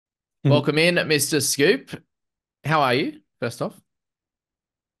Welcome in, Mr. Scoop. How are you? First off,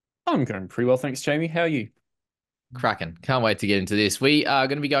 I'm going pretty well, thanks, Jamie. How are you? cracking. Can't wait to get into this. We are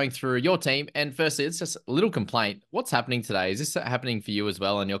going to be going through your team. And firstly, it's just a little complaint. What's happening today? Is this happening for you as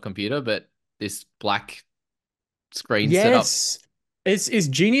well on your computer? But this black screen setup, Yes. Is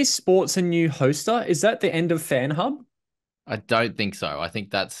Genius Sports a new hoster? Is that the end of Fan Hub? I don't think so. I think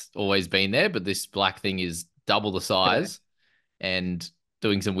that's always been there, but this black thing is double the Yeah. size and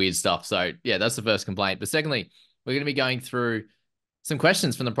doing some weird stuff. So, yeah, that's the first complaint. But secondly, we're going to be going through some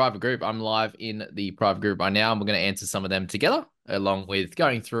questions from the private group. I'm live in the private group right now, and we're going to answer some of them together, along with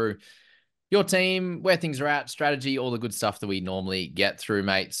going through your team, where things are at, strategy, all the good stuff that we normally get through,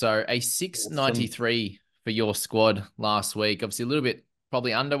 mate. So a Awesome. 693 for your squad last week. Obviously, a little bit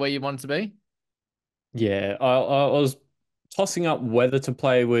probably under where you wanted to be. Yeah, I was tossing up whether to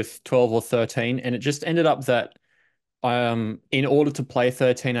play with 12 or 13, and it just ended up that in order to play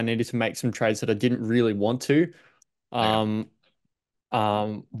 13, I needed to make some trades that I didn't really want to. Okay.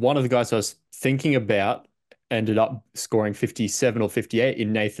 Um, one of the guys I was thinking about ended up scoring 57 or 58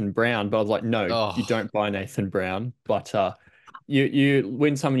 in Nathan Brown, but I was like, no, you Oh, don't buy Nathan Brown. But you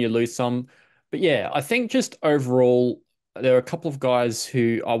win some and you lose some. But yeah, I think just overall, there are a couple of guys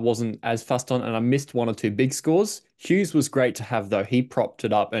who I wasn't as fussed on, and I missed one or two big scores. Hughes was great to have, though. He propped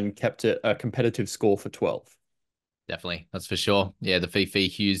it up and kept it a competitive score for 12. definitely. That's for sure. Yeah, the Fifi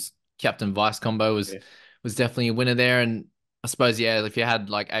Hughes captain vice combo was Yeah. was definitely a winner there. And I suppose, yeah, if you had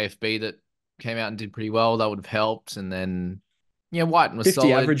like AFB that came out and did pretty well, that would have helped. And then, yeah, White was 50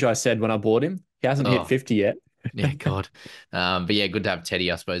 solid. average, I said when I bought him. He hasn't hit Oh, 50 yet. yeah, God. But yeah, good to have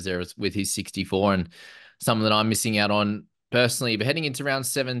Teddy, I suppose, there with his 64 and something that I'm missing out on personally. But heading into round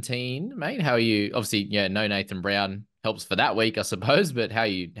 17, mate, how are you? Obviously, yeah, no Nathan Brown helps for that week, I suppose. But how are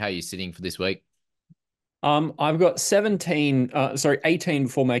you sitting for this week? I've got 18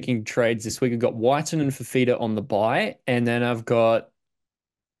 before making trades this week. I've got Whiten and Fafita on the buy, and then I've got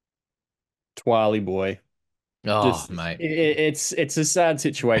Twiley Boy. Oh, Just mate. it's a sad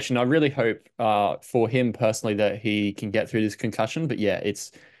situation. I really hope for him personally that he can get through this concussion. But yeah,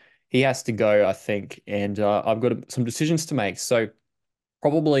 it's he has to go, I think, and I've got some decisions to make. So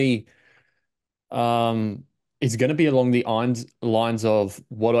probably um it's going to be along the lines of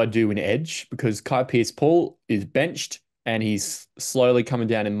what I do in Edge because Kai Pearce-Paul is benched and he's slowly coming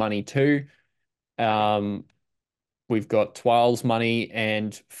down in money too. Um, we've got Twile's money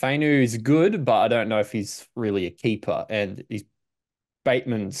and Fainu is good, but I don't know if he's really a keeper. And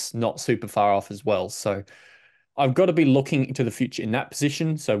Bateman's not super far off as well. So I've got to be looking into the future in that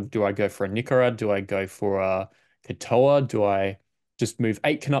position. So do I go for a Nikora? Do I go for a Katoa? Do I just move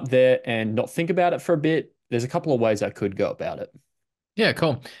Aitken up there and not think about it for a bit? There's a couple of ways I could go about it. Yeah,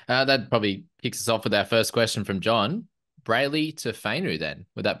 cool. That probably kicks us off with our first question from John. Brayley to Fainu, then.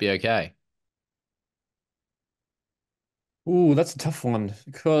 Would that be okay? Ooh, that's a tough one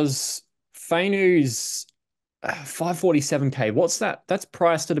because Fainu's 547K. What's that? That's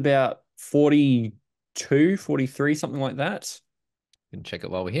priced at about 42, 43, something like that. We can check it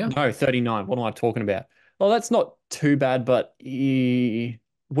while we're here. No, 39. What am I talking about? Well, that's not too bad, but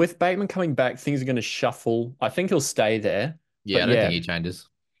with Bateman coming back, things are going to shuffle. I think he'll stay there. Yeah, But I don't think yeah, he changes.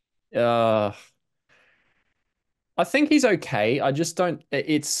 uh, I think he's okay. I just don't.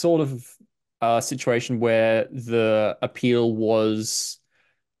 It's sort of a situation where the appeal was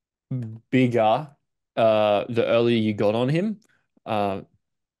bigger the earlier you got on him. Uh,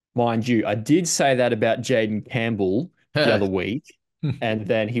 Mind you, I did say that about Jaden Campbell the other week, and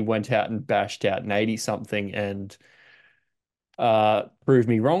then he went out and bashed out an 80 something and proved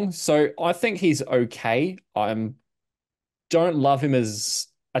me wrong. So I think he's okay. I don't love him as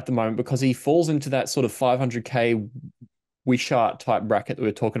at the moment because he falls into that sort of 500K Wishart type bracket that we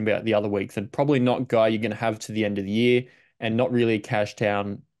were talking about the other week. Then probably not guy you're going to have to the end of the year and not really a cash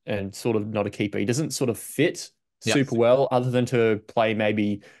down and sort of not a keeper. He doesn't sort of fit Yep. super well other than to play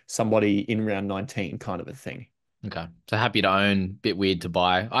maybe somebody in round 19 kind of a thing. Okay. So happy to own, bit weird to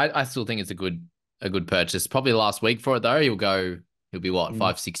buy. I still think it's a good purchase. Probably last week for it though. He'll be what, Mm.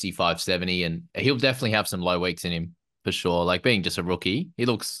 560, 570, and he'll definitely have some low weeks in him for sure. Like being just a rookie, he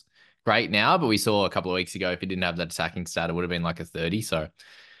looks great now, but we saw a couple of weeks ago if he didn't have that attacking stat, it would have been like a 30. So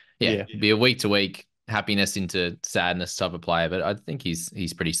yeah, Yeah. be a week to week happiness into sadness type of player, but I think he's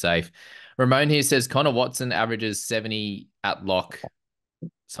pretty safe. Ramon here says Connor Watson averages 70 at lock.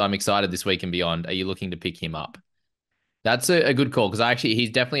 So I'm excited this week and beyond. Are you looking to pick him up? That's a good call because he's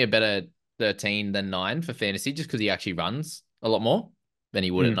definitely a better 13 than 9 for fantasy just because he actually runs a lot more than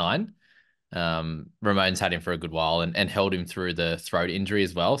he would at Mm. 9. Ramon's had him for a good while and held him through the throat injury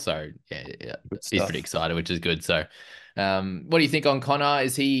as well. So yeah, Good he's pretty stuff. excited, which is good. So what do you think on Connor?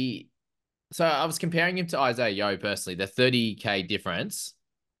 Is he So I was comparing him to Isaiah Yo personally. The 30K difference.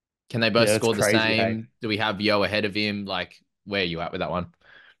 Can they both Yeah, that's score the crazy. Hey, same? Do we have Yo ahead of him? Like, where are you at with that one?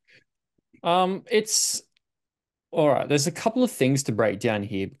 it's all right. There's a couple of things to break down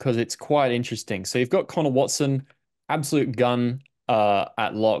here because it's quite interesting. So you've got Connor Watson, absolute gun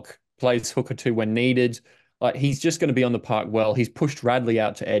at lock, plays hooker two when needed. Like he's just going to be on the park well. He's pushed Radley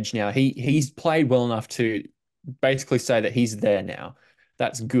out to edge now. He's played well enough to basically say that he's there now.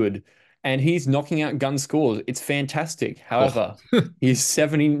 That's good. And he's knocking out gun scores. It's fantastic. Oh, However, he's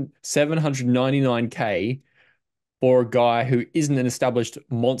 799K for a guy who isn't an established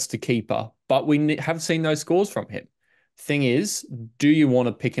monster keeper, but we have seen those scores from him. Thing is, do you want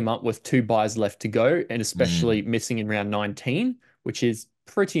to pick him up with two buys left to go, and especially mm, missing in round 19, which is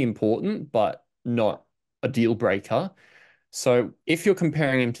pretty important, but not a deal breaker? So if you're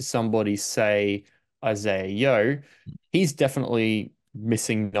comparing him to somebody, say Isaiah Yo, he's definitely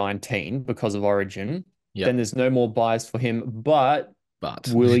missing 19 because of Origin. Then yep. there's no more buys for him, but But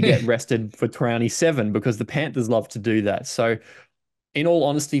will he get rested for 27? Because the Panthers love to do that. So, in all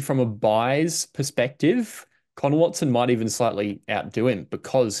honesty, from a buys perspective, Connor Watson might even slightly outdo him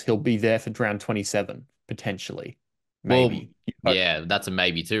because he'll be there for round 27, potentially. well, Maybe. You hope. yeah, that's a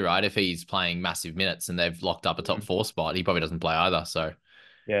maybe too, right? If he's playing massive minutes and they've locked up a top Mm. four spot, he probably doesn't play either. So,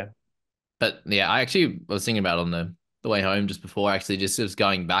 Yeah. but yeah, I actually was thinking about it on the way home just before, actually, just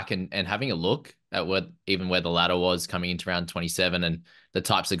going back and having a look at what even where the ladder was coming into round 27 and the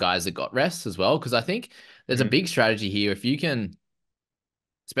types of guys that got rest as well. Because I think there's a Mm. big strategy here. If you can,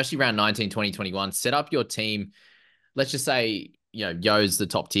 especially around 19, 20, 21, set up your team. Let's just say, Yo's the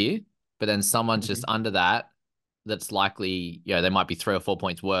top tier, but then someone's just Mhm. under that that's likely, they might be 3 or 4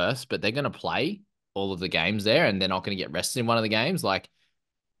 points worse, but they're going to play all of the games there and they're not going to get rested in one of the games. Like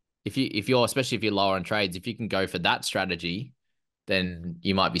if you're especially if you're lower on trades, if you can go for that strategy, then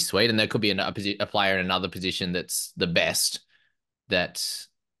you might be sweet. And there could be a player in another position that's the best that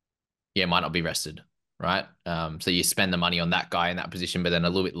might not be rested, right? So you spend the money on that guy in that position, but then a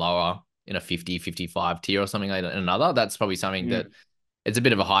little bit lower in a 50, 55 tier or something like that in another. That's probably something that Mm. it's a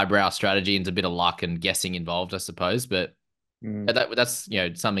bit of a highbrow strategy and it's a bit of luck and guessing involved, I suppose. But Mm.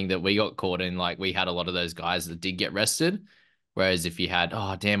 that's something that we got caught in. Like we had a lot of those guys that did get rested. Whereas if you had,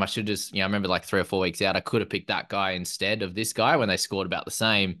 oh damn, I should just, I remember like 3 or 4 weeks out, I could have picked that guy instead of this guy when they scored about the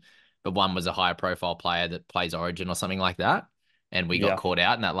same, but one was a higher profile player that plays Origin or something like that, and we got Yeah. caught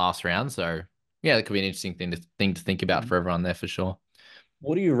out in that last round. So yeah, that could be an interesting thing to think about for everyone there for sure.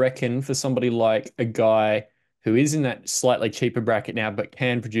 What do you reckon for somebody like a guy who is in that slightly cheaper bracket now, but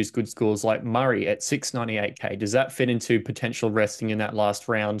can produce good scores like Murray at 698K? Does that fit into potential resting in that last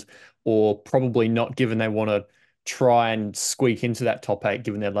round, or probably not, given they want to try and squeak into that top eight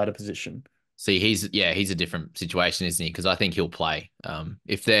given their ladder position? See, he's a different situation, isn't he? Because I think he'll play.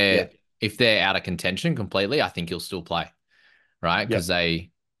 If Yeah. they're out of contention completely, I think he'll still play, right? Because Yep.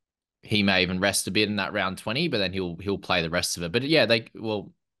 he may even rest a bit in that round 20, but then he'll play the rest of it. But yeah,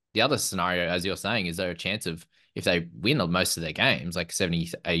 the other scenario, as you're saying, is there a chance of if they win most of their games, like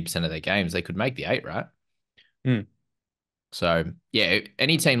 70, 80% of their games, they could make the eight, right? Hmm. So yeah,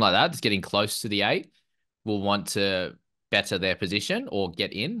 any team like that that's getting close to the eight will want to better their position or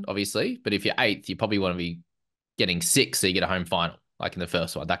get in, obviously. But if you're eighth, you probably want to be getting six so you get a home final, like in the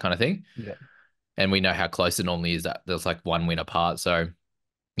first one, that kind of thing. Yeah. And we know how close it normally is that there's like one win apart. So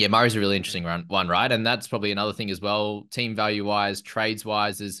yeah, Murray's a really interesting one, right? And that's probably another thing as well, team value wise, trades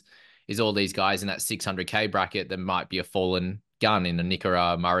wise, is all these guys in that 600K bracket that might be a fallen gun in a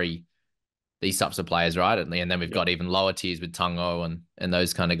Nickera, Murray, these types of players, right? And then we've Yep. got even lower tiers with Tungo and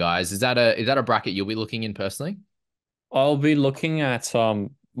those kind of guys. Is that a bracket you'll be looking in personally? I'll be looking at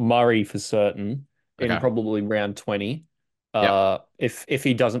Murray for certain in Okay. probably round 20. Yep. If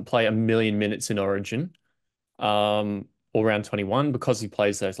he doesn't play a million minutes in Origin. Or round 21 because he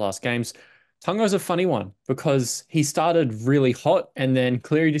plays those last games. Tungo's a funny one because he started really hot and then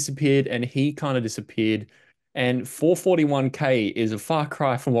Cleary disappeared and he kind of disappeared. And 441K is a far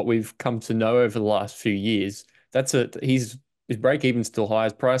cry from what we've come to know over the last few years. His break even still high,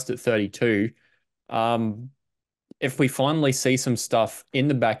 is priced at 32. Um, if we finally see some stuff in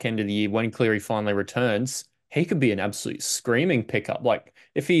the back end of the year when Cleary finally returns, he could be an absolute screaming pickup. Like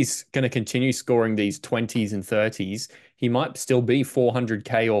if he's going to continue scoring these 20s and 30s, he might still be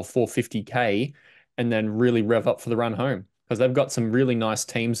 400K or 450K and then really rev up for the run home because they've got some really nice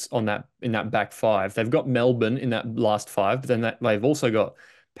teams on that in that back five. They've got Melbourne in that last five, but then they've also got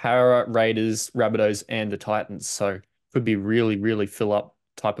Para, Raiders, Rabbitohs, and the Titans. So could be really, really fill up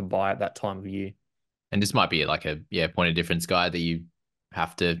type of buy at that time of year. And this might be like a point of difference guy that you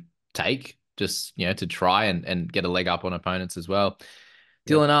have to take just to try and get a leg up on opponents as well.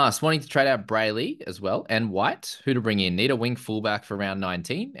 Yep. Dylan asks, wanting to trade out Brayley as well and White. Who to bring in? Need a wing fullback for round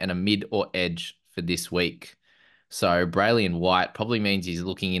 19 and a mid or edge for this week. So Brayley and White probably means he's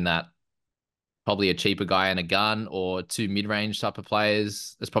looking in that probably a cheaper guy and a gun or two mid-range type of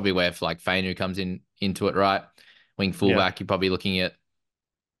players. That's probably where like Fainu comes into it, right? Wing Yeah. fullback, you're probably looking at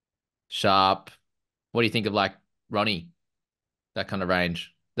Sharp. What do you think of like Ronnie? That kind of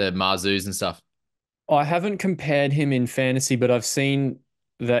range, the Marzoos and stuff. I haven't compared him in fantasy, but I've seen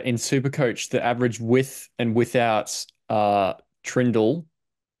that in Supercoach, the average with and without Trindle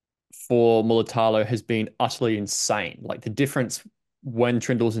for Mulatalo has been utterly insane. Like the difference when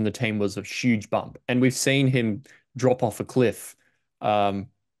Trindle's in the team was a huge bump. And we've seen him drop off a cliff um,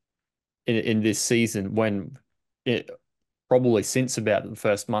 in this season when it probably since about the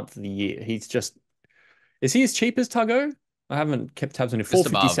first month of the year. He's just, is he as cheap as Tuggo? I haven't kept tabs on it. Just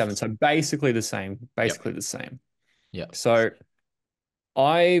above. 457. So basically the same. Yep. Basically the same. Yep. So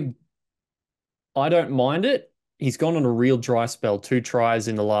I I don't mind it. He's gone on a real dry spell, 2 tries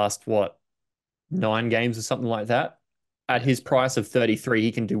in the last what 9 games or something like that. At Yeah, his it's right. price of 33,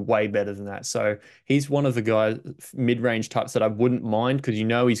 he can do way better than that. So he's one of the guys, mid-range types that I wouldn't mind because you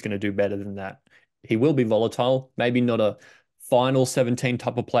know he's going to do better than that. He will be volatile, maybe not a final 17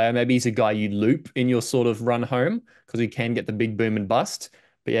 type of player. Maybe he's a guy you loop in your sort of run home because he can get the big boom and bust.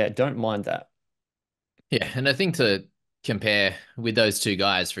 But yeah, don't mind that. Yeah, and I think to compare with those two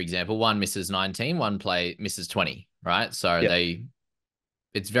guys, for example, one misses 19, one play misses 20, right? So Yep.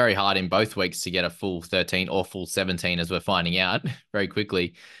 it's very hard in both weeks to get a full 13 or full 17, as we're finding out very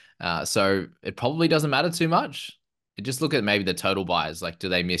quickly. So it probably doesn't matter too much. Just look at maybe the total buys. Like, do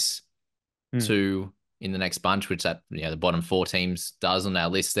they miss Hmm. two in the next bunch, which the bottom four teams does on our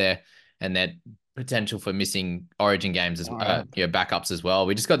list there, and then potential for missing Origin games as All right. backups as well.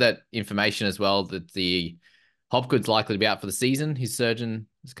 We just got that information as well that the Hopgood's likely to be out for the season. His surgeon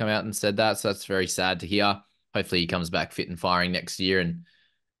has come out and said that, so that's very sad to hear. Hopefully, he comes back fit and firing next year. And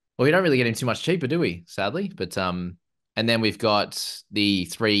well, we don't really get him too much cheaper, do we? Sadly, but and then we've got the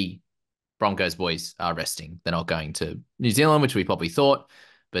three Broncos boys are resting. They're not going to New Zealand, which we probably thought.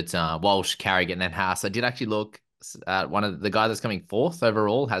 But Walsh, Carrigan, and Haas. I did actually look at one of the guy that's coming fourth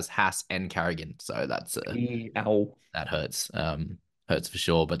overall has Haas and Carrigan. So Ow. that hurts. Hurts for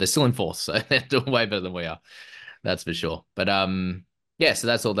sure. But they're still in fourth, so they're doing way better than we are. That's for sure. But yeah, so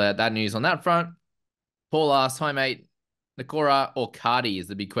that's all that news on that front. Paul asks, hi mate, Nakora or Cardi is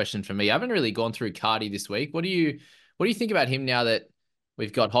the big question for me. I haven't really gone through Cardi this week. What do you think about him now that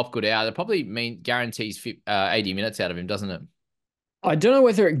we've got Hopgood out? It probably guarantees 80 minutes out of him, doesn't it? I don't know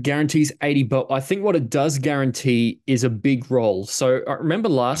whether it guarantees 80, but I think what it does guarantee is a big role. So I remember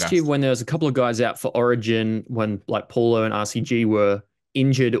last Okay. year when there was a couple of guys out for Origin when like Paulo and RCG were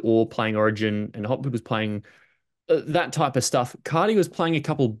injured or playing Origin and Hopwood was playing that type of stuff. Cardi was playing a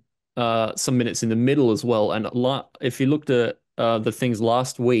couple some minutes in the middle as well. And if you looked at the things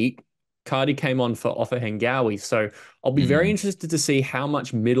last week, Cardi came on for Offa Hengawi. So I'll be very Mm, interested to see how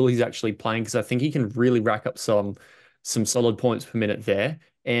much middle he's actually playing because I think he can really rack up some solid points per minute there.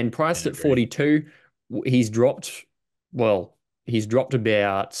 And yeah, priced I at agree. 42, he's dropped well, he's dropped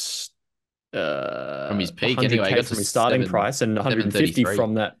about From his peak anyway, he 100K got to from his starting price and 150 733.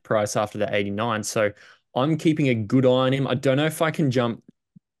 from that price after the 89. So I'm keeping a good eye on him. I don't know if I can jump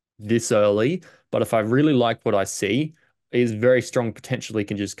this early, but if I really like what I see, is very strong potentially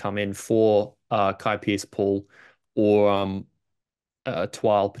can just come in for Kai Pierce Paul or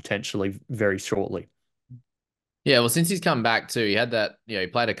Twile potentially very shortly. Yeah, well, since he's come back too, he had that, he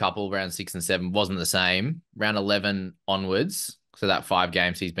played a couple, round 6 and 7, wasn't the same. Round 11 onwards, so that 5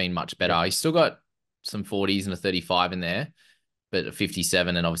 games, he's been much Yep. better. He's still got some 40s and a 35 in there, but a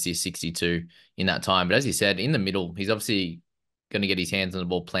 57 and obviously a 62 in that time. But as you said, in the middle, he's obviously going to get his hands on the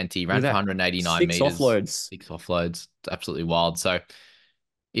ball plenty. Look Ran at for that. 189 Six meters, offloads. 6 offloads. It's absolutely wild. So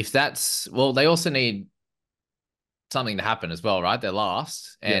if that's, well, they also need something to happen as well, right? They're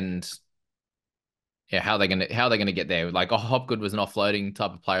last. Yep. And yeah, how are they gonna get there? Like, Hopgood was an offloading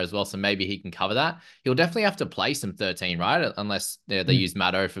type of player as well, so maybe he can cover that. He'll definitely have to play some 13, right? Unless they Mm. use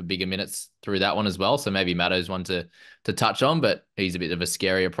Matto for bigger minutes through that one as well. So maybe Matto's one to touch on, but he's a bit of a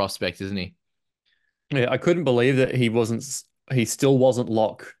scarier prospect, isn't he? Yeah, I couldn't believe that he still wasn't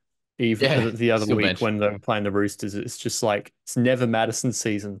lock even Yeah, the other still week bench. when they were playing the Roosters. It's just like it's never Madison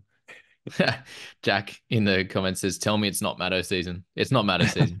season. Jack in the comments says, "Tell me it's not Matto season. It's not Matto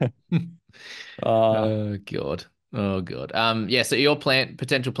season." Uh, Oh god. Oh god. Yeah, so your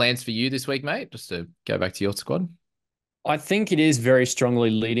potential plans for you this week, mate, just to go back to your squad. I think it is very strongly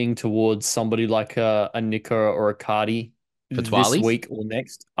leading towards somebody like a Nicker or a Cardi For this Twalies? week or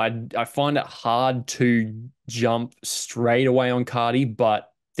next. I find it hard to jump straight away on Cardi,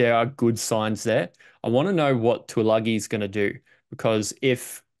 but there are good signs there. I want to know what Tuilagi is going to do because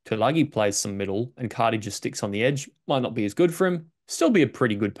if Tuilagi plays some middle and Cardi just sticks on the edge, might not be as good for him. Still be a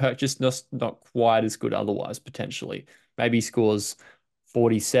pretty good purchase, not quite as good otherwise, potentially. Maybe he scores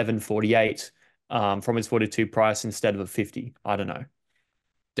 47, 48 from his 42 price instead of a 50. I don't know.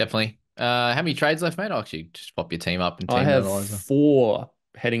 Definitely. How many trades left, mate? I'll actually just pop your team up and I team have analyzer. 4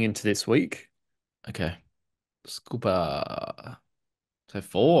 heading into this week. Okay. Scooper. So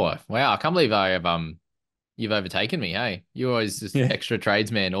four. Wow, I can't believe I have you've overtaken me, hey. You're always just Yeah. extra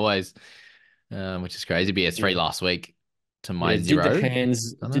tradesman, always. Which is crazy. But yeah, three Yeah. last week to my Yeah. zero. Done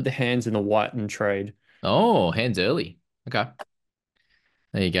Did it. the hands in the Whiten trade. Oh, hands early. Okay.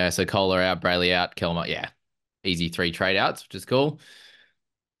 There you go. So Kohler out, Brayley out, Kelmer. Yeah. Easy three trade outs, which is cool.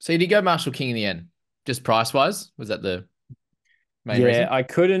 So did you go Marshall King in the end? Just price wise? Was that the main Yeah, reason? I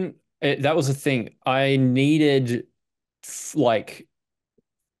couldn't. That was the thing. I needed like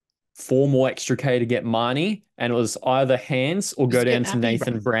 4 more extra K to get Marnie, and it was either hands or Just go get down to happy, bro.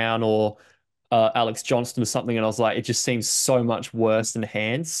 Nathan Brown or Alex Johnston or something. And I was like, it just seems so much worse than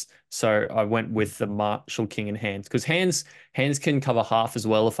hands. So I went with the Marshall King and hands because hands can cover half as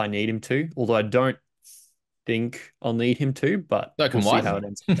well if I need him to. Although I don't think I'll need him to, but So we'll can see how it Whiten.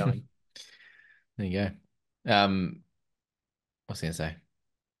 ends up There going. you go. What was I gonna say?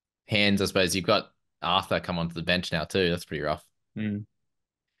 Hands, I suppose you've got Arthur come onto the bench now too. That's pretty rough. Mm.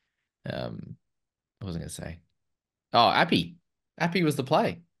 Um, what was I gonna say? Oh, Appy. Appy was the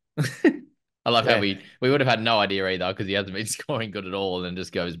play. I love how Yeah. we would have had no idea either because he hasn't been scoring good at all and then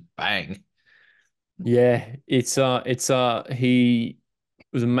just goes bang. Yeah, he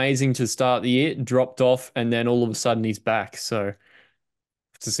was amazing to start the year, dropped off, and then all of a sudden he's back. So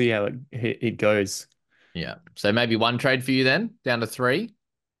to see how it goes. Yeah. So maybe one trade for you then, down to three.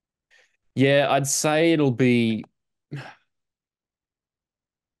 Yeah, I'd say it'll be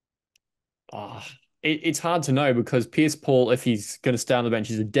ah, it's hard to know because Pierce Paul, if he's going to stay on the bench,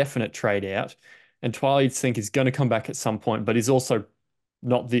 is a definite trade out. And Twilight think is going to come back at some point, but he's also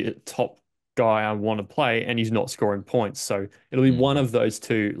not the top guy I want to play, and he's not scoring points. So it'll be one Mm, of those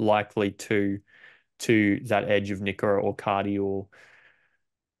two likely to that edge of Nicker or Cardi or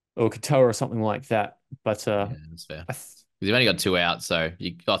Katoa or something like that. But yeah, that's fair. I Because you've only got two out, so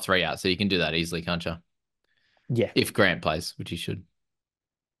you got three out, so you can do that easily, can't you? yeah, If Grant plays, which he should.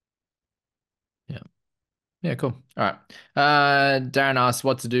 Yeah. Yeah, cool. All right. Darren asks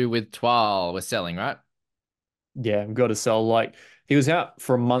what to do with Twal. We're selling, right? yeah, I've got to sell. Like he was out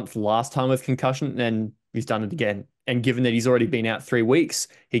for a month last time with concussion, and he's done it again. And given that he's already been out 3 weeks,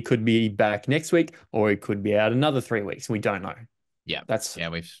 he could be back next week, or he could be out another 3 weeks. We don't know. Yeah. That's Yeah,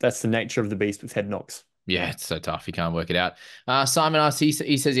 we've that's the nature of the beast with head knocks. yeah, it's so tough. You can't work it out. Simon asks, he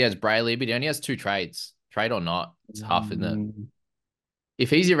says he has Brayley, but he only has two trades. Trade or not, it's tough, isn't it? Mm, If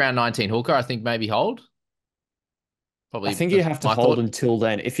he's around 19 hooker, I think maybe hold. I Probably think you that's have to my hold thought. until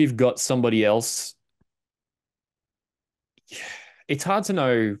then. If you've got somebody else, it's hard to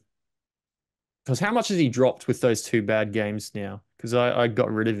know because how much has he dropped with those 2 bad games now? Because I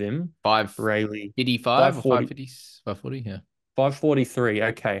got rid of him, Rayleigh, 555 or 540, 550, 540. Yeah. 543.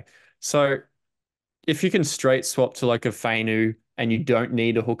 Okay. So if you can straight swap to like a Fainu and you don't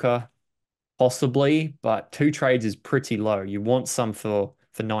need a hooker, possibly, but 2 trades is pretty low. You want some for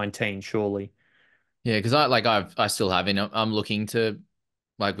 19, surely. Yeah, because I still have him. I'm looking to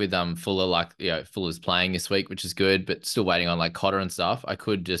like with Fuller, like Fuller's playing this week, which is good, but still waiting on like Cotter and stuff. I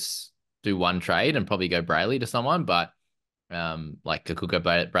could just do one trade and probably go Brayley to someone, but like I could go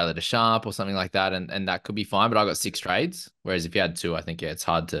Brayley to Sharp or something like that, and that could be fine. But I got six trades, whereas if you had two, I think it's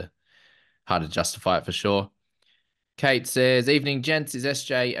hard to justify it for sure. Kate says, "Evening, gents. Is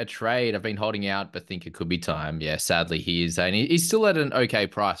SJ a trade? I've been holding out, but think it could be time. Yeah, sadly he is, and he's still at an okay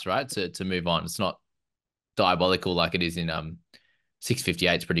price, right? To move on. It's not diabolical like it is in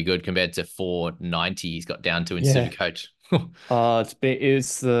 658 is pretty good compared to 490 he's got down to in Yeah. Supercoach.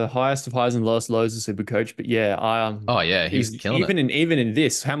 It's the highest of highs and lowest lows of Supercoach, but yeah, Oh yeah, he was he's killing it. even in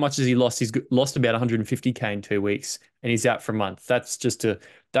this, how much has he lost? Lost about 150K in 2 weeks, and he's out for a month. That's just to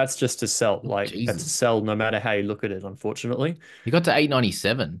sell. Oh, Like that's a Jesus. sell, no matter how you look at it. Unfortunately, He got to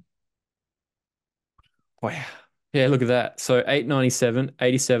 897. wow. Yeah, look at that. So 897,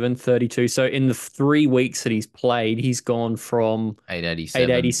 87, 32. So in the 3 weeks that he's played, he's gone from 887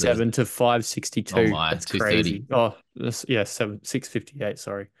 to 887 to oh 562. my, That's 230. crazy. Oh, yeah, 658.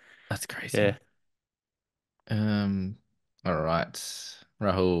 Sorry. That's crazy. Yeah. Um all right.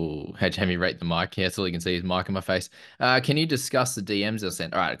 Rahul had me rate the mic. Yeah, that's all you can see is mic in my face. Can you discuss the DMs I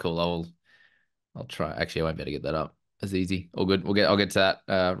sent? All right, cool. I'll try. Actually, I won't be able to get that up. That's easy. All good. I'll get to that,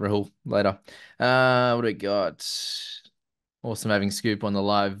 Rahul, later. What do we got? Awesome having Scoop on the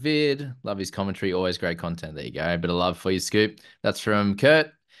live vid. Love his commentary. Always great content. There you go. A bit of love for you, Scoop. That's from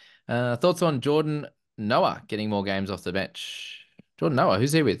Kurt. Thoughts on Jordan Noah getting more games off the bench? Jordan Noah,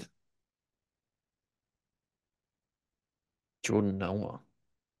 who's he with? Jordan Noah.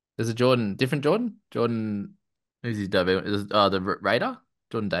 There's a Jordan, different Jordan? Jordan, who's his debut? The Raider?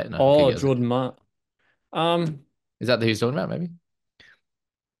 Jordan Day? No, I Oh, forget. Jordan Mar. Um, Is that who he's talking about, maybe?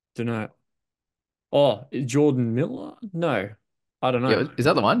 don't know. Oh, Jordan Miller? No, I don't Yeah, know. is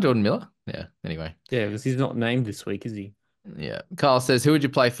that the one? Jordan Miller? Yeah, anyway. Yeah, because he's not named this week, is he? Yeah. Carl says, who would you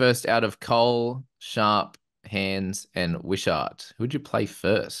play first out of Cole, Sharp, Hands, and Wishart? Who would you play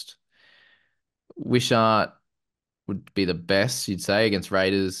first? Wishart would be the best, you'd say, against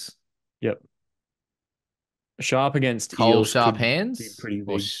Raiders. Yep. Sharp against Cole, Eels Sharp, could be Hands, pretty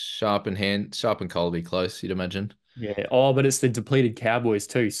or big. Sharp and Cole would be close, you'd imagine. Yeah. Oh, but it's the depleted Cowboys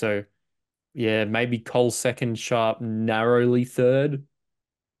too. So yeah, maybe Cole second, Sharp narrowly third.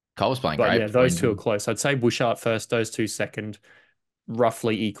 Cole was playing But great yeah, before those two are injury. close. I'd say Bushart first, those two second,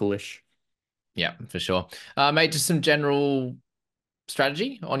 roughly equalish. Yeah, for sure. Mate, just some general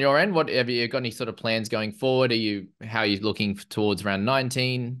strategy on your end. What have you got any sort of plans going forward? How are you looking towards round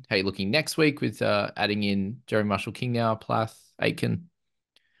 19? How are you looking next week with adding in Jerry Marshall King now, Plath, Aitken?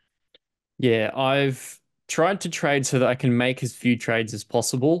 Yeah, I've tried to trade so that I can make as few trades as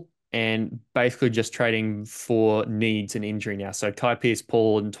possible and basically just trading for needs and injury now. So Kai Pierce,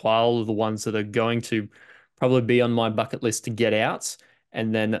 Paul, and Twile are the ones that are going to probably be on my bucket list to get out.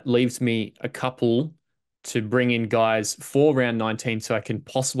 And then that leaves me a couple to bring in guys for round 19 so I can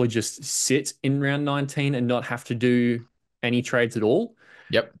possibly just sit in round 19 and not have to do any trades at all.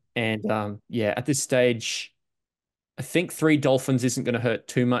 Yep. And yeah, at this stage, I think three Dolphins isn't going to hurt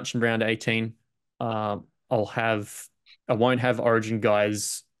too much in round 18. I'll have, I won't have Origin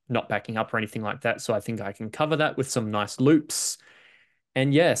guys not backing up or anything like that. So I think I can cover that with some nice loops.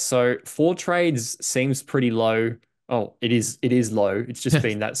 And yeah, so four trades seems pretty low. Oh, it is low. It's just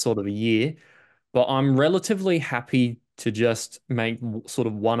been that sort of a year. But I'm relatively happy to just make sort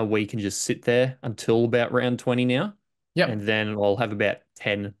of one a week and just sit there until about round 20 now. Yep. And then I'll have about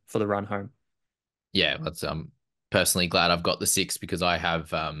 10 for the run home. Yeah, that's personally glad I've got the six because I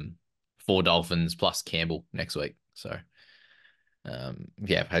have four Dolphins plus Campbell next week. So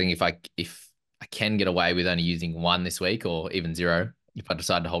yeah, I think if I can get away with only using one this week or even zero, if I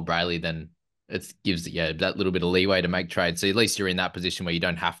decide to hold Brayley, then it gives that little bit of leeway to make trades. So at least you're in that position where you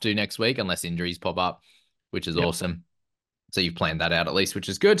don't have to next week unless injuries pop up, which is Yep. awesome. So you've planned that out at least, which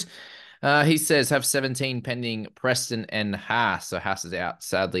is good. He says have 17 pending Preston and Haas. So Haas is out,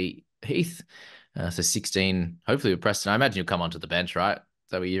 sadly, Heath. So 16, hopefully with Preston. I imagine you'll come onto the bench, right?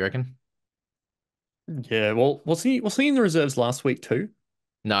 Is that what you reckon? Yeah, well, was he in the reserves last week too?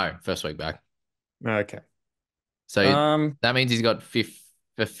 No, first week back. Okay. So Um, that means he's got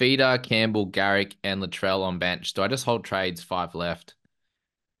Fafita, Campbell, Garrick, and Latrell on bench. Do I just hold trades? Five left.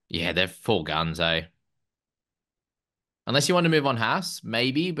 Yeah, they're full guns, eh? Unless you want to move on Haas,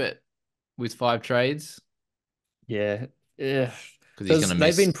 maybe, but with five trades, yeah, yeah, because he's going because to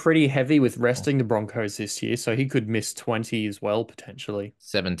they've been miss pretty heavy with resting the Broncos this year, so he could miss 20 as well potentially.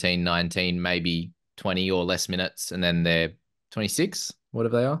 17, 19, maybe 20 or less minutes, and then they're 26,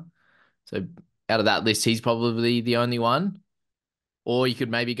 whatever they are. So out of that list, he's probably the only one. Or you could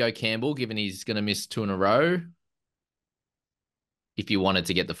maybe go Campbell, given he's going to miss two in a row. If you wanted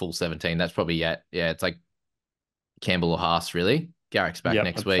to get the full 17, that's probably yeah, it's like Campbell or Haas, really. Garrick's back Yep,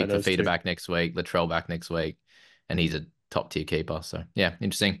 next I'd say week, those Fafita two. back next week, Latrell back next week, and he's a top tier keeper. So yeah,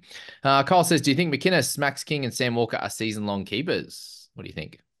 interesting. Kyle says, do you think McInnes, Max King, and Sam Walker are season long keepers? What do you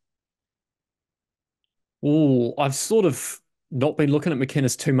think? Oh, I've sort of not been looking at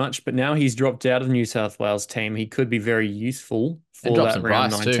McInnes too much, but now he's dropped out of the New South Wales team. He could be very useful And for drop that some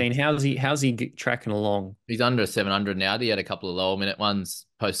round price too. 19. How's he tracking along? He's under 700 now. He had a couple of lower minute ones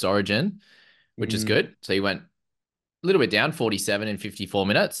post Origin, which is Mm, good. So he went a little bit down, 47 in 54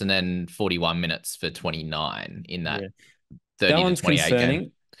 minutes, and then 41 minutes for 29 in that yeah, that 30 to one's 28 game.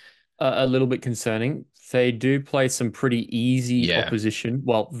 concerning. A little bit concerning. They do play some pretty easy Yeah. opposition.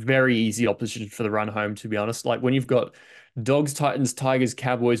 Well, very easy opposition for the run home, to be honest. Like when you've got Dogs, Titans, Tigers,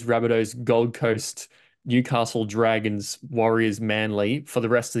 Cowboys, Rabbitohs, Gold Coast, Newcastle, Dragons, Warriors, Manly for the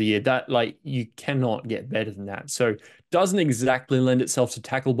rest of the year, that like you cannot get better than that. So doesn't exactly lend itself to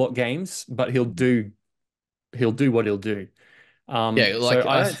tackle bot games, but he'll do what he'll do. Yeah. So Like,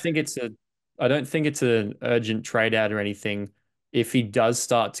 I don't think it's an urgent trade out or anything. If he does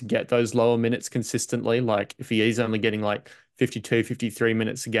start to get those lower minutes consistently, like if he is only getting like 52, 53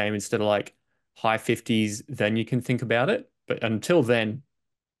 minutes a game instead of like high 50s, then you can think about it. But until then,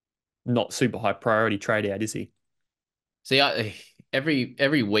 not super high priority trade out, is he? See,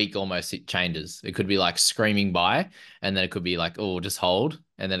 every week almost it changes. It could be like screaming buy, and then it could be like, oh, just hold,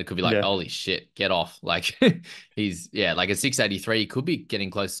 and then it could be like, Yeah. holy shit, get off. Like he's yeah, like a 683 he could be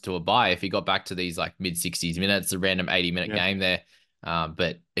getting closer to a buy if he got back to these like mid 60s minutes, a random 80-minute Yeah. game there.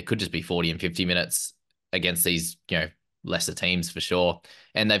 But it could just be 40 and 50 minutes against these, lesser teams for sure.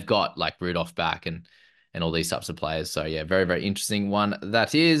 And they've got like Rudolph back and all these types of players. So yeah, very, very interesting one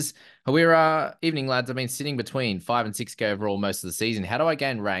that is. Hawira, evening lads. I've been sitting between 5 and 6K overall most of the season. How do I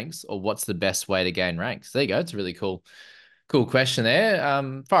gain ranks, or what's the best way to gain ranks? There you go. It's a really cool question there.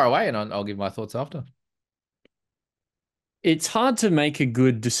 Far away, and I'll give my thoughts after. It's hard to make a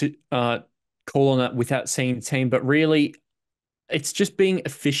good call on that without seeing the team, but really, it's just being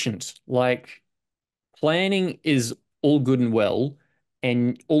efficient. Like planning is all good and well,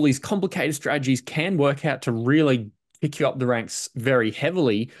 and all these complicated strategies can work out to really pick you up the ranks very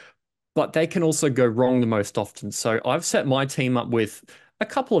heavily, but they can also go wrong the most often. So I've set my team up with a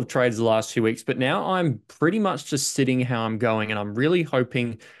couple of trades the last 2 weeks, but now I'm pretty much just sitting how I'm going, and I'm really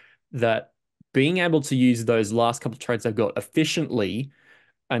hoping that being able to use those last couple of trades I've got efficiently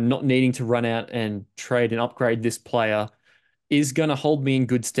and not needing to run out and trade and upgrade this player is going to hold me in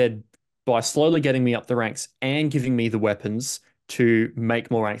good stead by slowly getting me up the ranks and giving me the weapons to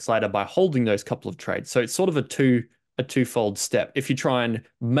make more ranks later by holding those couple of trades. So it's sort of a twofold step. If you try and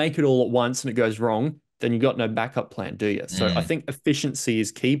make it all at once and it goes wrong, then you got no backup plan, do you? So I Mm, think efficiency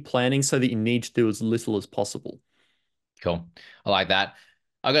is key, planning so that you need to do as little as possible. cool. I like that.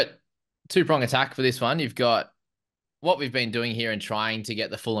 I got two-prong attack for this one. You've got what we've been doing here and trying to get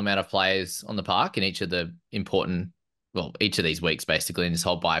the full amount of players on the park in each of the important, well, each of these weeks, basically, in this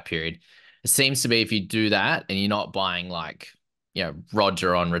whole buy period. It seems to be if you do that and you're not buying like,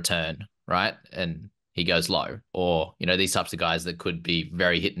 Roger on return, right? And he goes low, or, these types of guys that could be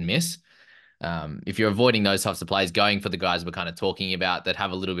very hit and miss. If you're avoiding those types of plays, going for the guys we're kind of talking about that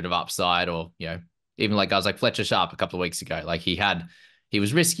have a little bit of upside, or, even like guys like Fletcher Sharp a couple of weeks ago, like he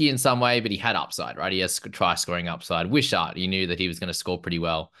was risky in some way, but he had upside, right? He has try scoring upside. Wishart, you knew that he was going to score pretty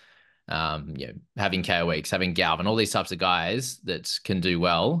well. Having KO Weeks, having Galvin, all these types of guys that can do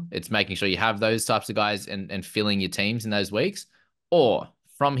well. It's making sure you have those types of guys and filling your teams in those weeks. Or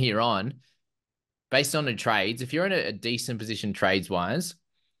from here on, based on the trades, if you're in a decent position trades wise,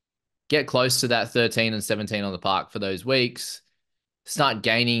 get close to that 13 and 17 on the park for those weeks. Start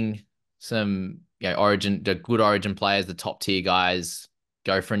gaining some, the good origin players, the top tier guys.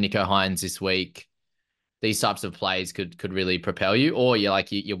 Go for a Nico Hines this week. These types of plays could really propel you, or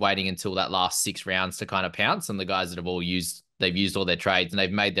you're waiting until that last 6 rounds to kind of pounce on the guys that they've used all their trades and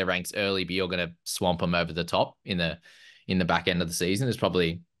they've made their ranks early, but you're going to swamp them over the top in the back end of the season. Is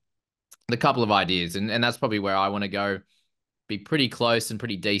probably the couple of ideas, and that's probably where I want to go. Be pretty close and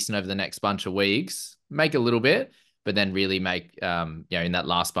pretty decent over the next bunch of weeks. Make a little bit, but then really make in that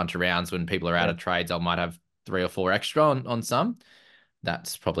last bunch of rounds when people are out Yeah. of trades, I might have 3 or 4 extra on some.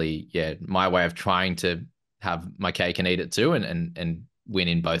 That's probably my way of trying to have my cake and eat it too, and win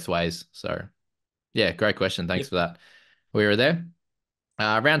in both ways. So yeah, great question. Thanks Yep. for that. We were there.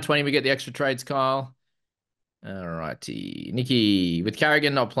 Round 20, we get the extra trades, Kyle. All righty. Nikki, with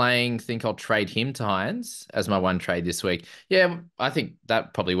Carrigan not playing, think I'll trade him to Hines as my one trade this week. Yeah, I think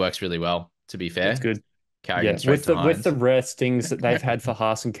that probably works really well, to be That's fair. good. Carrigan Yeah, straight with to the Hines. restings that they've had for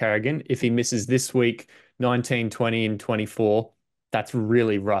Haas and Carrigan, if he misses this week, 19, 20, and 24, that's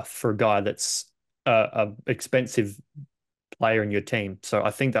really rough for a guy that's a expensive player in your team. So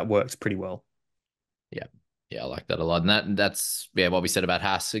I think that works pretty well. Yeah. Yeah, I like that a lot. And that's what we said about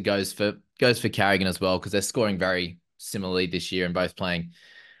Haas. It goes for Carrigan as well, because they're scoring very similarly this year and both playing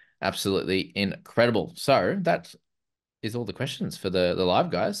absolutely incredible. So that is all the questions for the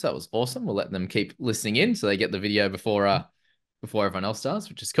live guys. That was awesome. We'll let them keep listening in so they get the video before everyone else does,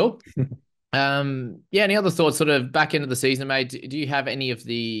 which is cool. Yeah, any other thoughts sort of back into the season, mate? Do you have any of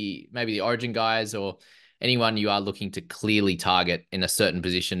maybe the Origin guys or anyone you are looking to clearly target in a certain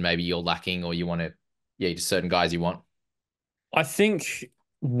position, maybe you're lacking or you want to, just certain guys you want? I think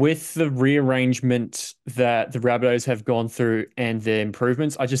with the rearrangement that the Rabbitohs have gone through and their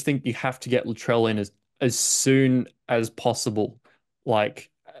improvements, I just think you have to get Latrell in as soon as possible. Like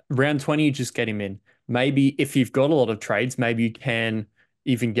round 20, you just get him in. Maybe if you've got a lot of trades, maybe you can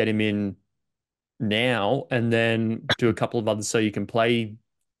even get him in now and then do a couple of others so you can play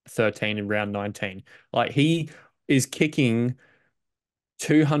 13 in round 19. Like he is kicking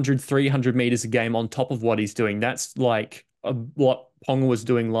 200, 300 meters a game on top of what he's doing. That's like what Ponga was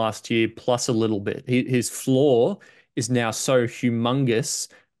doing last year, plus a little bit. His floor is now so humongous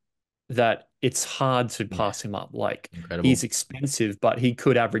that it's hard to Yeah, pass him up. Like he's incredible. expensive, but he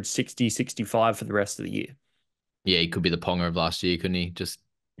could average 60, 65 for the rest of the year. Yeah, he could be the Ponga of last year, couldn't he? Just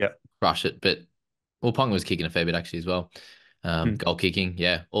Yep. crush it. But well, Ponga was kicking a fair bit actually as well. Hmm. Goal kicking,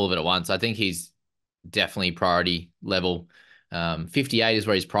 yeah, all of it at once. I think he's definitely priority level. 58 is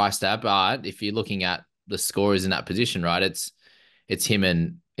where he's priced at, but if you're looking at the scorers in that position, right, it's him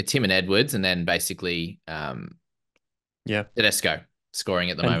and Edwards, and then basically Yeah. Tedesco scoring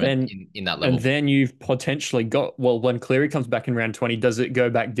at the And moment then in that and level. then you've potentially got, well, when Cleary comes back in round 20, does it go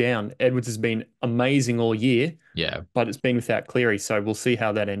back down? Edwards has been amazing all year, Yeah. but it's been without Cleary, so we'll see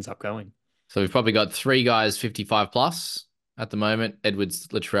how that ends up going. So we've probably got three guys 55 plus at the moment: Edwards,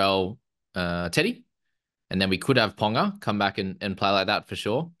 Latrell, Teddy. And then we could have Ponga come back and play like that for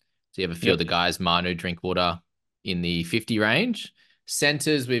sure. So you have a few of Yep. the guys, Manu, Drinkwater in the 50 range.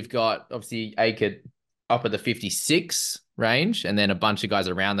 Centers, we've got obviously Akert up at the 56 range, and then a bunch of guys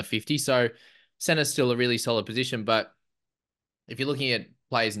around the 50. So center's still a really solid position. But if you're looking at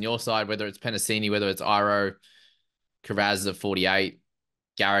players in your side, whether it's Penasini, whether it's Iro, Carraz at 48,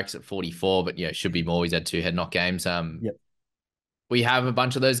 Garrick's at 44, but yeah, it should be more. He's had two head knock games. Yep. We have a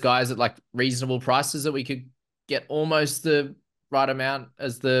bunch of those guys at like reasonable prices that we could get almost the right amount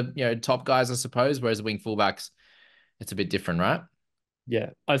as the top guys, I suppose. Whereas the wing fullbacks, it's a bit different, right?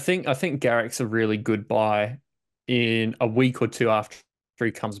 Yeah. I think Garrick's a really good buy in a week or two after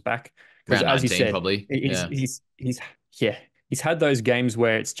he comes back. Because Round as you 19, said, probably. he's Yeah. he's he's yeah, he's had those games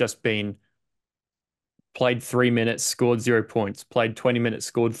where it's just been played 3 minutes, scored 0 points, played 20 minutes,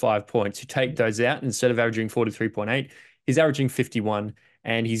 scored 5 points. You take Yeah. those out, and instead of averaging 43.8, he's averaging 51,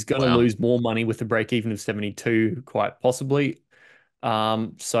 and he's going to Wow. lose more money with the break even of 72, quite possibly.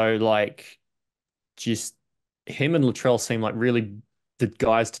 So like just him and Latrell seem like really the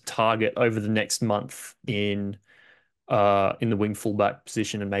guys to target over the next month in the wing fullback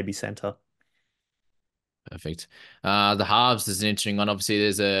position and maybe center. Perfect. The halves is an interesting one. Obviously,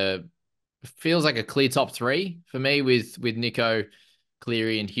 there's a feels like a clear top three for me with Nico,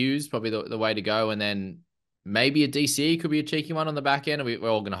 Cleary, and Hughes, probably the way to go. And then maybe a DCE could be a cheeky one on the back end. We're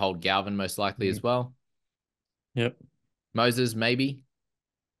all going to hold Galvin most likely Mm. as well. Yep. Moses, maybe.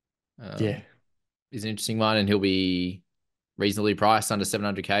 Yeah. Um, is an interesting one, and he'll be reasonably priced under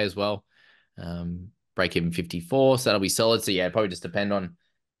 700k as well. Break even 54, so that'll be solid. So yeah, probably just depend on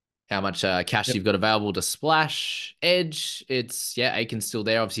how much cash Yep. you've got available to splash. Edge, it's yeah, Aiken's still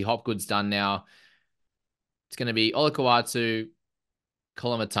there. Obviously, Hopgood's done now. It's going to be Olakawatu,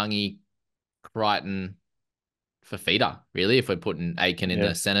 Kolamatangi, Crichton, Fafita, really, if we're putting Aiken in Yeah.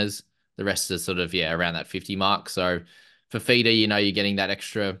 the centers. The rest is sort of, yeah, around that 50 mark. So Fafita, you're getting that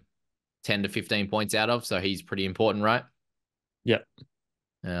extra 10 to 15 points out of. So he's pretty important, right? Yep.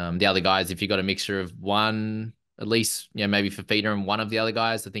 The other guys, if you got a mixture of one, at least, maybe Fafita and one of the other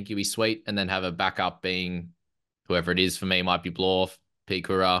guys, I think you'll be sweet. And then have a backup being whoever it is. For me, it might be Blorf,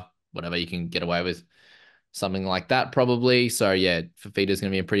 Pikura, whatever you can get away with. Something like that, probably. So, yeah, Fafita's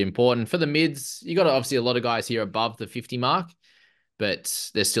going to be pretty important. For the mids, you got obviously a lot of guys here above the 50 mark,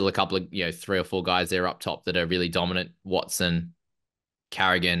 but there's still a couple of, three or four guys there up top that are really dominant. Watson,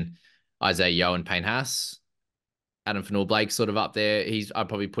 Carrigan, Isaiah Yo, and Payne Haas. Adam Fanua Blake sort of up there. I'm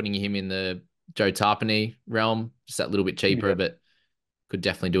probably putting him in the Joe Tarpany realm, just that little bit cheaper, Yep. but could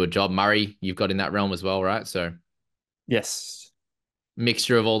definitely do a job. Murray, you've got in that realm as well, right? So Yes.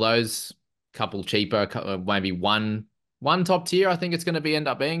 mixture of all those, couple cheaper, maybe one top tier. I think it's going to be end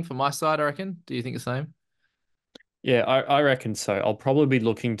up being for my side. I reckon. Do you think the same? Yeah, I reckon so. I'll probably be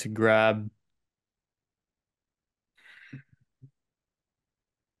looking to grab.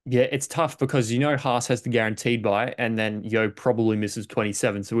 Yeah, it's tough because Haas has the guaranteed buy, and then Yo probably misses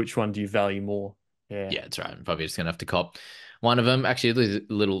 27. So which one do you value more? Yeah. Yeah, that's right. I'm probably just going to have to cop one of them. Actually, a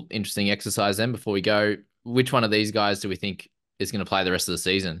little interesting exercise then before we go. Which one of these guys do we think is going to play the rest of the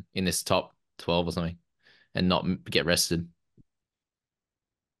season in this top 12 or something and not get rested?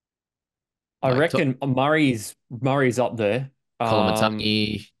 I Like reckon Murray's up there. Um,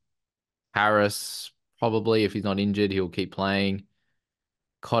 Kolomatangi, Harris, probably if he's not injured, he'll keep playing.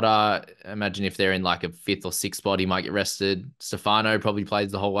 Cotter, imagine if they're in like a fifth or sixth spot, he might get rested. Stefano probably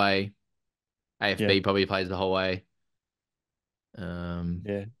plays the whole way. yeah, AFB probably plays the whole way. Um,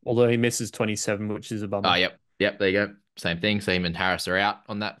 yeah. Although he misses 27, which is a oh, bummer. yep, there you go. Same thing. So him and Harris are out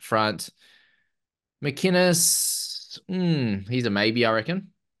on that front. McInnes, he's a maybe, I reckon.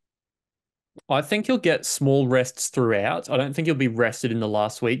 I think he'll get small rests throughout. I don't think he'll be rested in the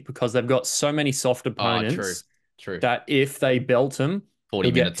last week because they've got so many soft Oh, true, opponents true. that if they belt him, 40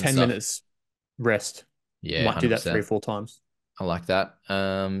 he'll get minutes and 10 stuff. minutes rest. Yeah, Might do that three or 100%. four times. I like that.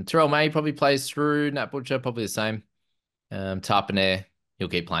 Terrell May probably plays through. Nat Butcher, probably the same. Tarpanair, he'll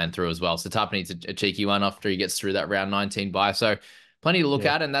keep playing through as well. So Tapa needs a cheeky one after he gets through that round 19 bye. So plenty to look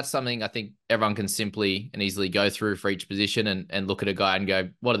Yeah. at, and that's something I think everyone can simply and easily go through for each position and look at a guy and go,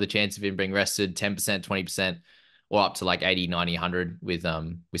 what are the chances of him being rested? 10%, 20%, or up to like 80, 90, 100 with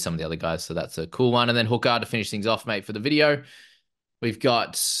some of the other guys. So that's a cool one. And then hooker to finish things off, mate, for the video. We've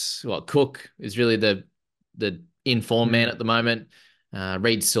got Cook is really the inform man Mm. at the moment.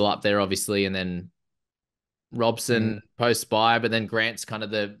 Reed's still up there, obviously, and then Robson Mm. post buy, but then Grant's kind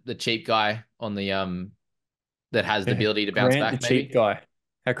of the cheap guy on the that has the Yeah. ability to bounce Grant, the back, cheap maybe. guy.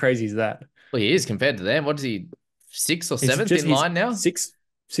 How crazy is that? Well, he is compared to them. What is he? Sixth or seventh in He's line now? six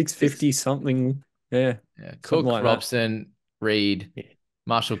Six. fifty something. Yeah. Yeah. Something Cook, like that. Robson, Reed, Yeah.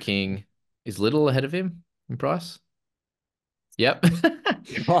 Marshall King is Little ahead of him in price. Yep.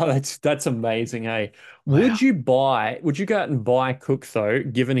 Oh, that's amazing, hey. Wow. Would you go out and buy Cook though,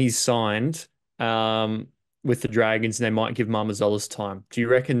 given he's signed um with the Dragons and they might give Marmazola's time? Do you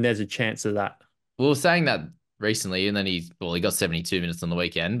reckon there's a chance of that? We were saying that recently, and then he got 72 minutes on the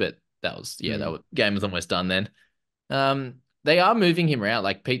weekend, but Mm. game was almost done then. They are moving him around.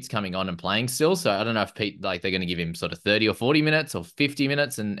 Like Pete's coming on and playing still, so I don't know if Pete like they're going to give him sort of 30 or 40 minutes or 50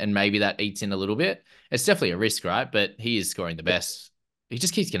 minutes, and maybe that eats in a little bit. It's definitely a risk, right? But he is scoring the Yeah. best. He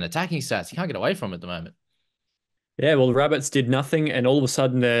just keeps getting attacking stats. He can't get away from it at the moment. Yeah, well, the Rabbits did nothing and all of a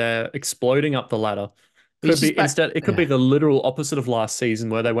sudden they're exploding up the ladder. He's just back. It could be Yeah, the literal opposite of last season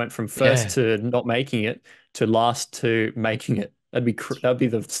where they went from first yeah, to not making it to last to making it. That'd be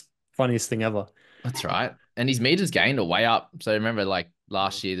the funniest thing ever. that's right. And his meters gained are way up. So remember, like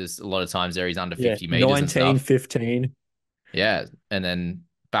last year, there's a lot of times there he's under Yeah, 50 meters and 19, stuff. 15. Yeah. And then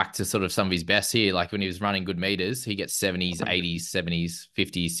back to sort of some of his best here, like when he was running good meters, he gets 70s, 80s, 70s,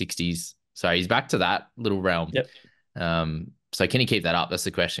 50s, 60s. So he's back to that little realm. Yep. So can he keep that up? That's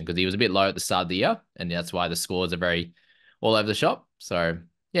the question, because he was a bit low at the start of the year, and that's why the scores are very all over the shop. So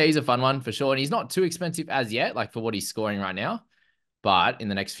yeah, he's a fun one for sure. And he's not too expensive as yet, like for what he's scoring right now. But in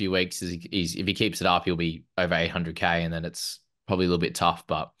the next few weeks, if he keeps it up, he'll be over 800K, and then it's probably a little bit tough.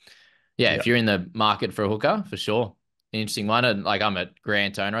 But yeah, if Yep. you're in the market for a hooker, for sure, interesting one. And like I'm a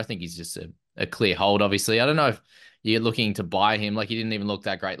Grant owner, I think he's just a clear hold. Obviously, I don't know if you're looking to buy him. Like he didn't even look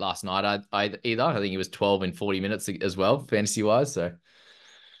that great last night. Either. I think he was 12 in 40 minutes as well, fantasy wise. So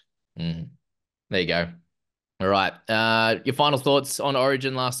there you go. All right. Your final thoughts on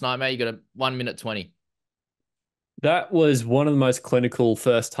Origin last night, mate? You got a 1 minute 20. That was one of the most clinical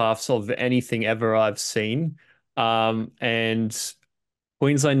first halves of anything ever I've seen. And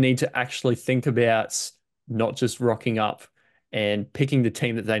Queensland need to actually think about not just rocking up and picking the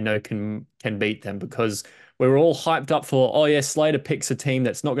team that they know can beat them because we were all hyped up for, oh yeah, Slater picks a team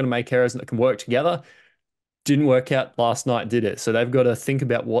that's not going to make errors and that can work together. Didn't work out last night, did it? So they've got to think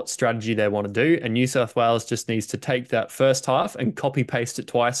about what strategy they want to do. And New South Wales just needs to take that first half and copy paste it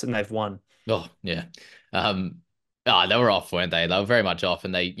twice, and they've won. Oh, yeah. They were off, weren't they? They were very much off,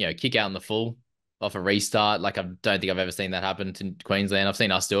 and they, kick out in the full off a restart. Like I don't think I've ever seen that happen to Queensland. I've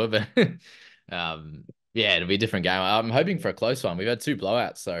seen us do it, but yeah, it'll be a different game. I'm hoping for a close one. We've had two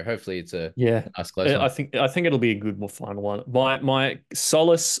blowouts, so hopefully it's a Yeah, nice close one. I think it'll be a good final one. My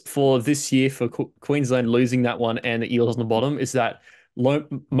solace for this year for Queensland losing that one and the Eels on the bottom is that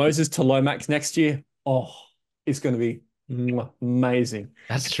Moses to Lomax next year. Oh, it's going to be amazing.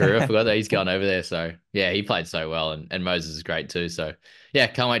 That's true. I forgot that he's gone over there. So yeah, he played so well, and Moses is great too. So yeah,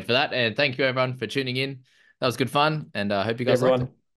 can't wait for that. And thank you everyone for tuning in. That was good fun, and I hope you guys liked Everyone. it.